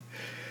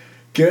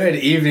Good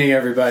evening,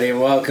 everybody, and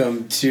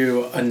welcome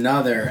to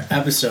another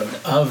episode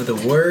of The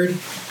Word.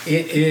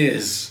 It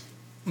is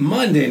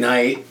Monday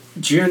night,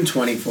 June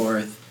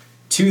 24th,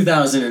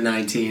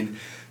 2019.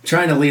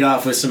 Trying to lead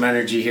off with some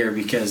energy here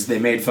because they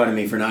made fun of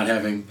me for not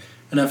having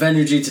enough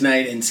energy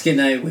tonight in Skit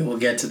Night. We will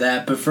get to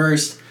that. But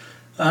first,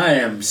 I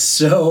am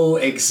so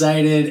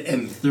excited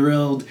and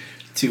thrilled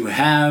to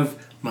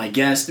have my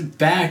guest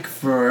back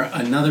for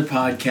another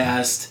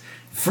podcast.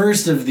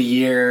 First of the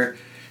year,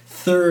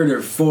 third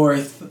or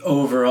fourth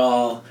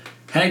overall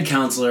head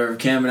counselor of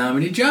Camp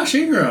Menominee, Josh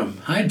Ingram.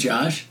 Hi,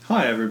 Josh.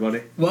 Hi,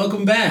 everybody.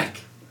 Welcome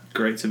back.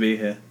 Great to be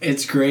here.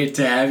 It's great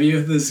to have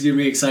you. This is going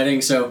to be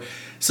exciting. So,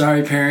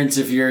 sorry, parents,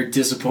 if you're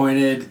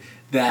disappointed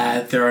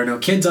that there are no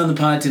kids on the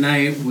pod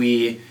tonight.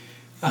 We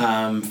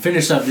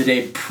finished up the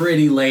day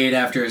pretty late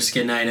after a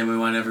skit night, and we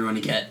want everyone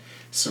to get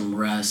some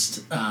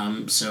rest.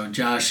 So,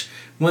 Josh,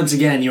 once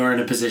again, you are in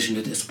a position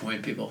to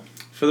disappoint people.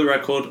 For the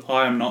record,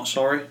 I am not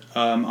sorry.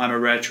 I'm a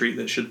rare treat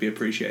that should be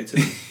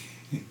appreciated.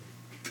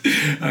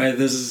 All right,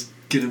 this is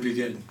going to be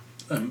good.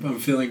 I'm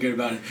feeling good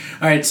about it.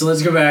 All right, so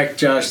let's go back,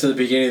 Josh, to the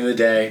beginning of the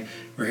day.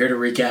 We're here to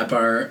recap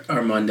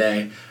our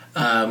Monday.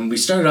 We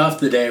started off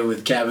the day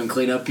with cabin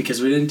cleanup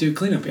because we didn't do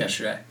cleanup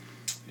yesterday.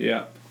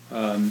 Yeah.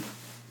 We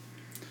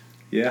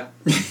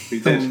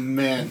did. Oh,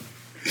 man.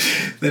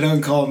 They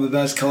don't call him the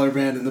best color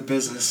band in the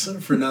business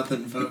for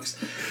nothing, folks.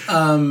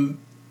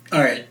 All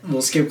right,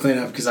 we'll skip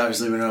cleanup because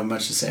obviously we don't have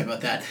much to say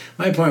about that.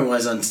 My point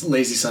was on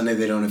Lazy Sunday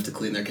they don't have to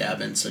clean their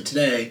cabin. So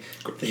today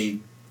they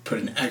put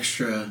an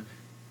extra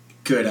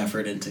good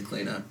effort into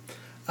cleanup.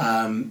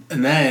 And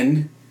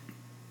then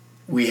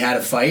we had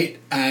a fight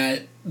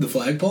at the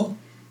flagpole.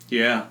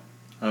 Yeah.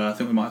 I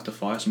think we might have to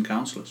fire some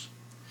counsellors.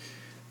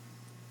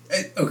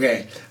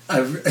 Okay.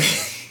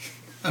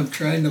 I'm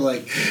trying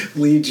to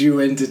lead you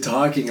into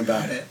talking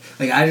about it.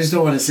 I just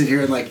don't want to sit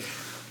here and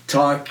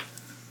talk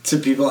to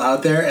people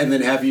out there and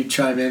then have you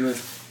chime in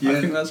with, yeah,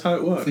 I think that's how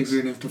it works. I think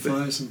we're going to have to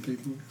fire some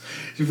people.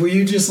 Will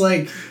you just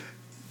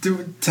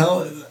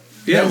tell...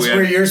 Yeah, that's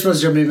where you're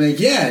supposed to jump in and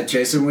yeah,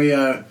 Jason,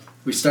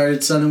 we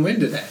started Sun and Wind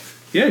today.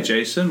 Yeah,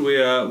 Jason,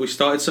 we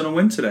started Sun and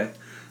Wind today.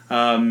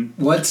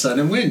 What's Sun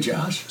and Wind,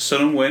 Josh?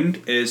 Sun and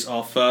Wind is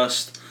our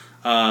first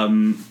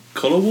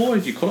colour war.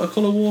 Do you call it a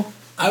colour war?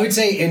 I would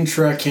say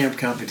intra-camp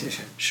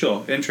competition.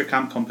 Sure,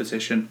 intra-camp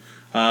competition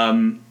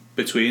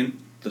between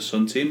the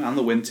Sun team and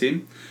the Wind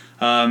team.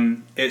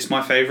 It's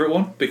my favourite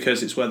one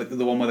because it's where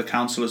the one where the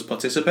counsellors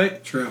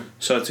participate. True.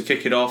 So to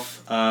kick it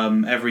off,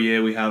 every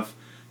year we have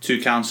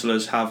two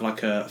counsellors have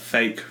a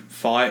fake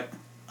fight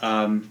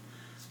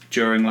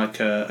during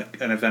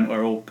an event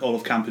where all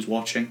of camp is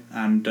watching.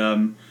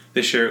 And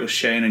this year it was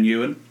Shane and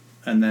Ewan,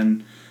 and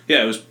then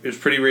it was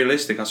pretty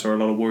realistic. I saw a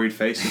lot of worried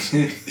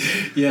faces.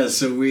 Yeah,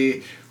 so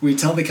we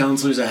tell the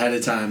counselors ahead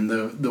of time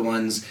the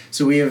ones.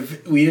 So we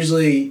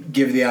usually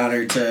give the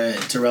honor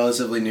to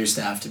relatively new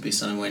staff to be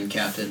Sun and Wind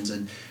captains,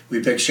 and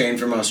we picked Shane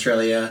from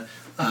Australia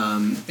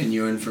and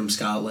Ewan from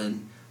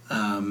Scotland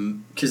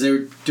because they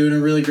were doing a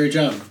really great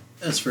job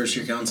as first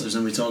year counselors,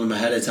 and we told them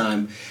ahead of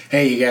time,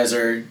 hey, you guys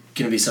are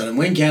going to be Sun and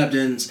Wind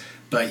captains,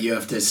 but you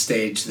have to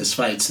stage this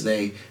fight. So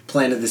they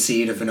planted the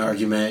seed of an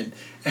argument,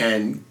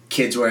 and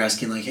kids were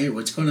asking hey,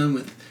 what's going on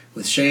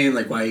with Shane?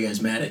 Why are you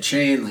guys mad at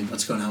Shane?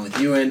 What's going on with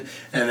Ewan?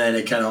 And then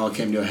it kind of all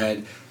came to a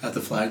head at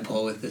the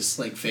flagpole with this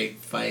fake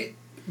fight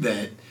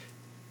that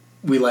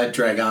we let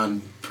drag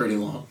on pretty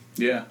long.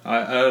 Yeah,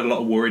 I had a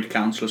lot of worried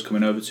counsellors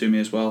coming over to me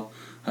as well.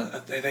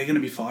 Are they going to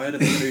be fired? Are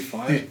they going to be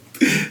fired?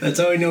 That's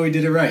how we know we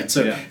did it right.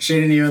 So yeah.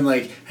 Shane and Ewan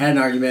had an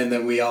argument, and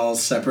then we all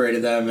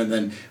separated them, and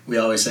then we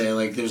always say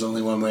there's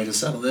only one way to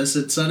settle this.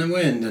 It's Sun and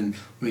Wind, and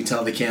we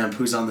tell the camp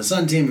who's on the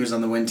Sun team, who's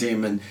on the Wind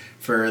team, and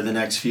for the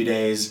next few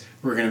days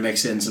we're going to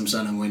mix in some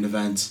Sun and Wind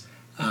events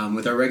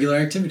with our regular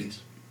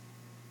activities.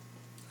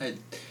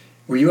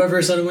 Were you ever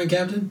a Sun and Wind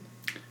captain?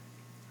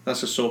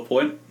 That's a sore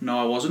point. No,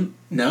 I wasn't.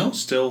 No?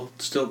 Still,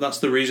 that's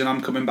the reason I'm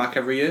coming back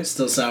every year.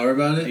 Still sour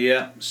about it?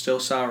 Yeah, still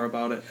sour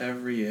about it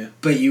every year.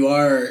 But you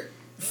are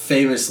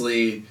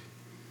famously,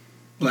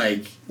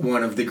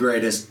 one of the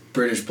greatest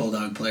British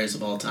Bulldog players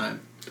of all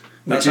time.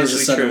 Which is a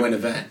Sun and Wind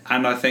event.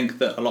 And I think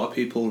that a lot of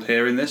people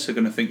hearing this are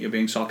going to think you're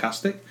being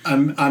sarcastic.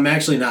 I'm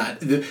actually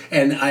not.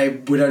 And I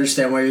would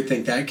understand why you would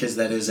think that, because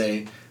that is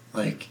a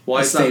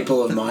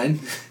staple of mine.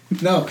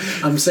 No,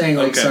 I'm saying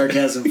Okay.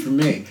 Sarcasm from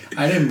me.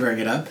 I didn't bring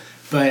it up.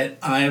 But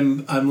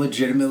I'm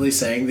legitimately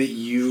saying that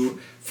you,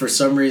 for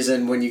some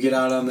reason, when you get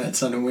out on that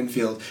Sun and Wind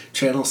field,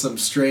 channel some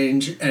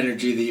strange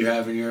energy that you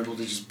have, and you're able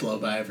to just blow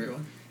by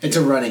everyone. It's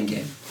a running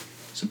game.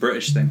 It's a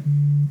British thing.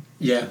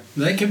 Yeah,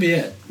 that could be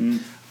it.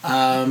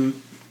 Mm.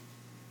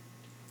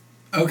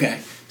 Okay,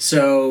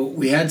 so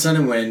we had Sun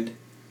and Wind.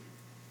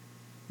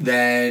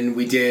 Then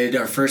we did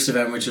our first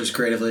event, which was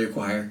Creatively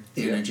Acquire,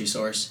 the energy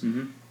source.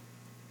 Mm-hmm.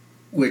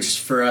 Which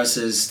for us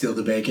is Steal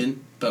the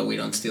Bacon, but we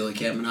don't steal a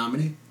Camp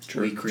Menominee.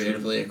 True. We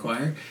creatively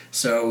acquire.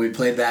 So we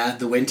played that.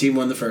 The Wind team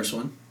won the first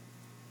one.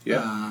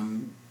 Yeah.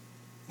 I'm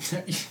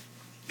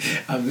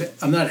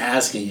not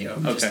asking you.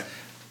 I'm okay. Just,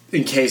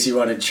 in case you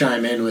want to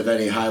chime in with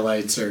any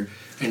highlights or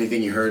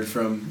Anything you heard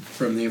from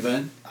the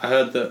event? I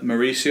heard that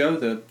Mauricio,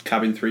 the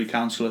Cabin 3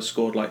 councillor,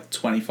 scored like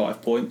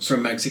 25 points.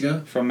 From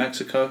Mexico? From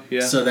Mexico,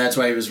 yeah. So that's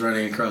why he was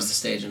running across the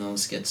stage in all the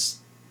skits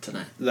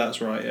tonight.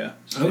 That's right, yeah.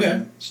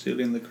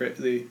 Stealing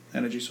the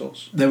energy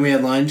source. Then we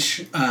had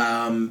lunch,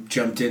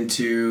 jumped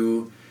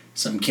into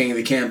some King of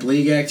the Camp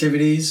League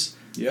activities.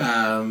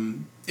 Yeah.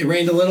 It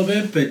rained a little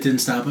bit, but it didn't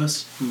stop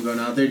us from going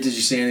out there. Did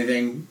you see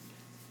anything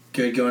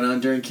good going on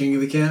during King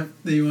of the Camp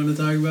that you want to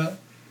talk about?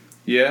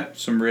 Yeah,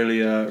 some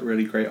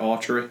really great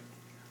archery.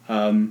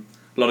 A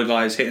lot of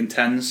guys hitting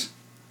 10s.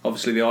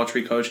 Obviously, the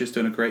archery coach is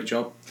doing a great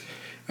job.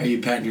 Are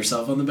you patting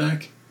yourself on the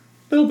back?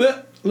 A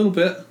little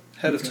bit.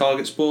 Head of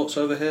Target Sports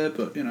over here,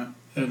 but, you know.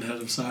 And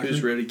head of soccer.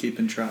 Who's really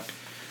keeping track.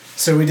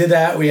 So we did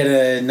that. We had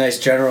a nice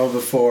general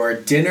before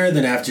dinner.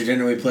 Then after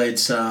dinner, we played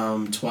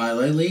some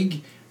Twilight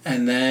League.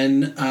 And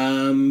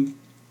then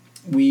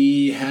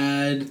we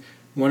had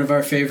one of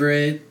our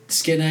favorite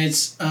skit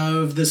nights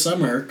of the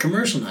summer,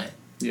 Commercial Night.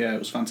 Yeah, it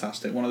was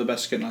fantastic. One of the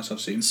best skit nights I've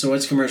seen. So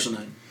what's Commercial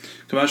Night?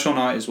 Commercial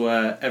Night is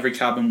where every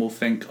cabin will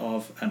think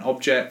of an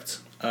object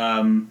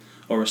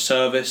or a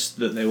service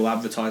that they will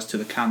advertise to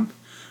the camp.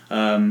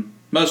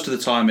 Most of the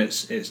time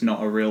it's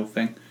not a real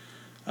thing.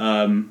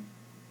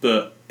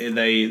 But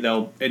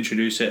they'll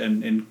introduce it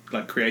in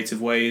like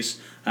creative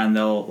ways, and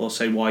they'll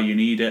say why you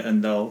need it,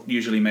 and they'll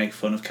usually make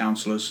fun of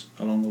counsellors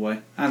along the way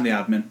and the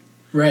admin.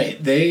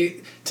 Right.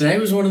 Tonight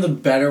was one of the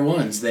better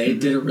ones. They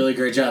did a really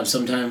great job.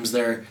 Sometimes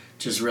they're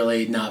just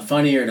really not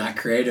funny or not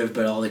creative,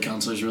 but all the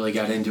counselors really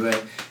got into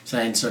it.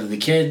 And sort of the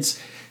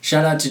kids.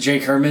 Shout out to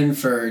Jake Herman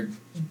for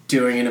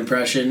doing an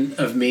impression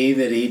of me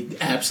that he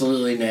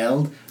absolutely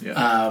nailed.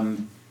 Yeah.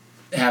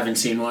 Haven't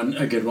seen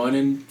a good one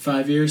in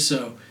 5 years,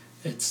 so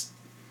it's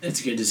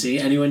good to see.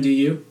 Anyone do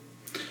you?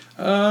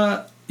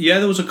 Yeah,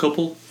 there was a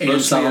couple. Aiden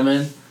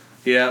Solomon.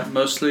 Yeah,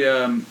 mostly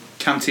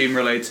canteen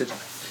related.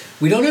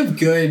 We don't have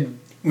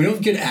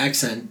good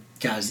accent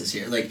guys this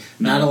year. Like,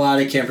 not a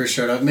lot of campers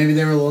showed up. Maybe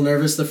they were a little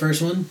nervous the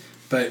first one,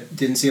 but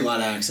didn't see a lot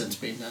of accents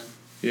being done.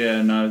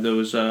 Yeah, no, there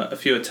was a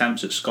few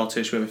attempts at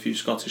Scottish. We have a few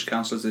Scottish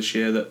counsellors this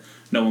year that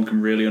no one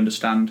can really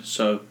understand.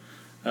 So,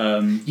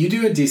 you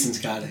do a decent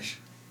Scottish.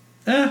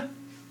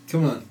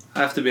 Come on. I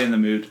have to be in the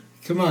mood.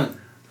 Come on.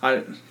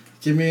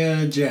 Give me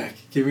a Jack.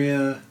 Give me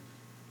a...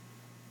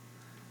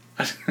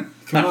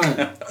 Come on.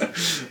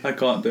 I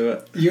can't do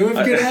it. You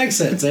have good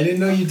accents. I didn't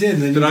know you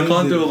did. But I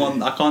can't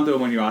do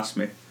them when you ask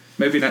me.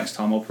 Maybe next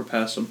time I'll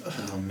prepare some.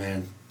 Oh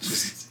man,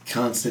 just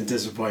constant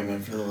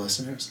disappointment for the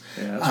listeners.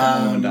 Yeah, that's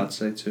what Mum and Dad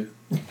say too.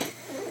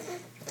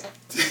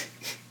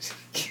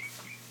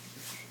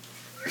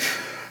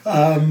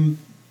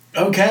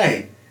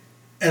 Okay,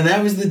 and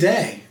that was the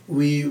day.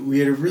 We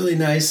had a really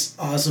nice,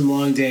 awesome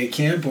long day at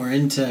camp. We're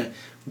into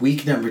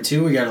week number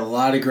 2. We got a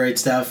lot of great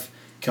stuff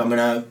coming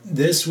up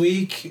this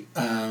week.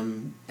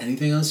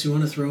 Anything else you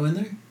want to throw in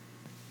there?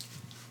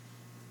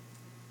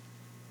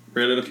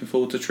 Really looking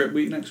forward to trip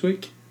week next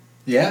week.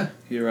 Yeah.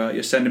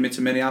 You're sending me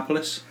to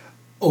Minneapolis?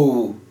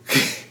 Oh.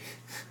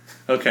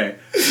 Okay.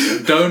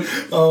 Don't.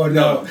 Oh,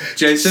 no.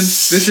 Jason,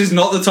 this is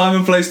not the time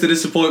and place to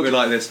disappoint me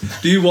like this.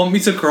 Do you want me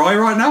to cry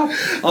right now?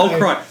 I'll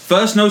cry.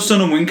 First no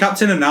Sun and Wind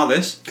Captain, and now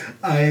this.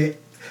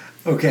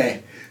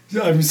 Okay.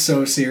 I'm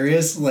so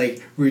serious.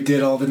 Like, we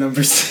did all the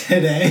numbers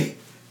today.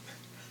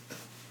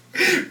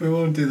 We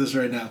won't do this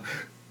right now.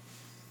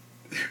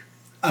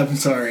 I'm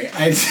sorry.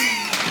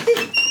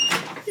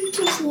 He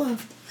just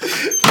left.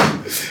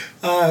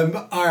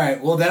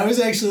 Alright, well that was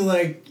actually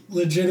like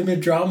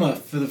legitimate drama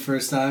for the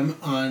first time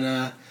on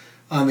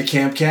the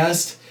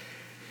Campcast.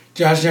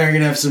 Josh and I are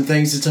going to have some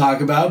things to talk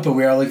about, but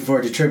we are looking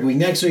forward to Trip Week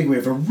next week. We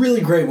have a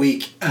really great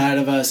week ahead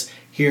of us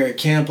here at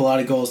camp. A lot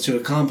of goals to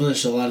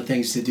accomplish, a lot of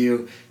things to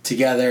do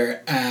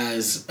together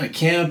as a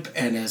camp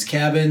and as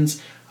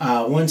cabins.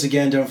 Once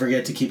again, don't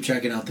forget to keep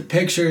checking out the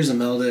pictures.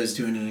 Imelda is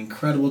doing an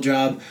incredible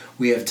job.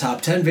 We have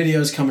top 10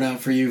 videos coming out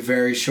for you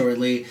very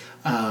shortly.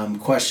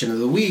 Question of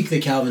the week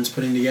that Calvin's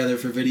putting together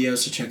for videos,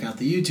 so check out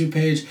the YouTube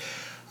page.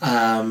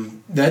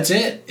 That's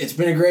it. It's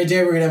been a great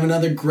day. We're going to have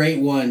another great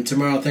one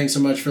tomorrow. Thanks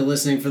so much for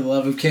listening. For the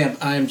love of camp,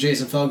 I am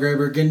Jason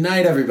Felgraber. Good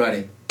night,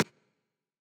 everybody.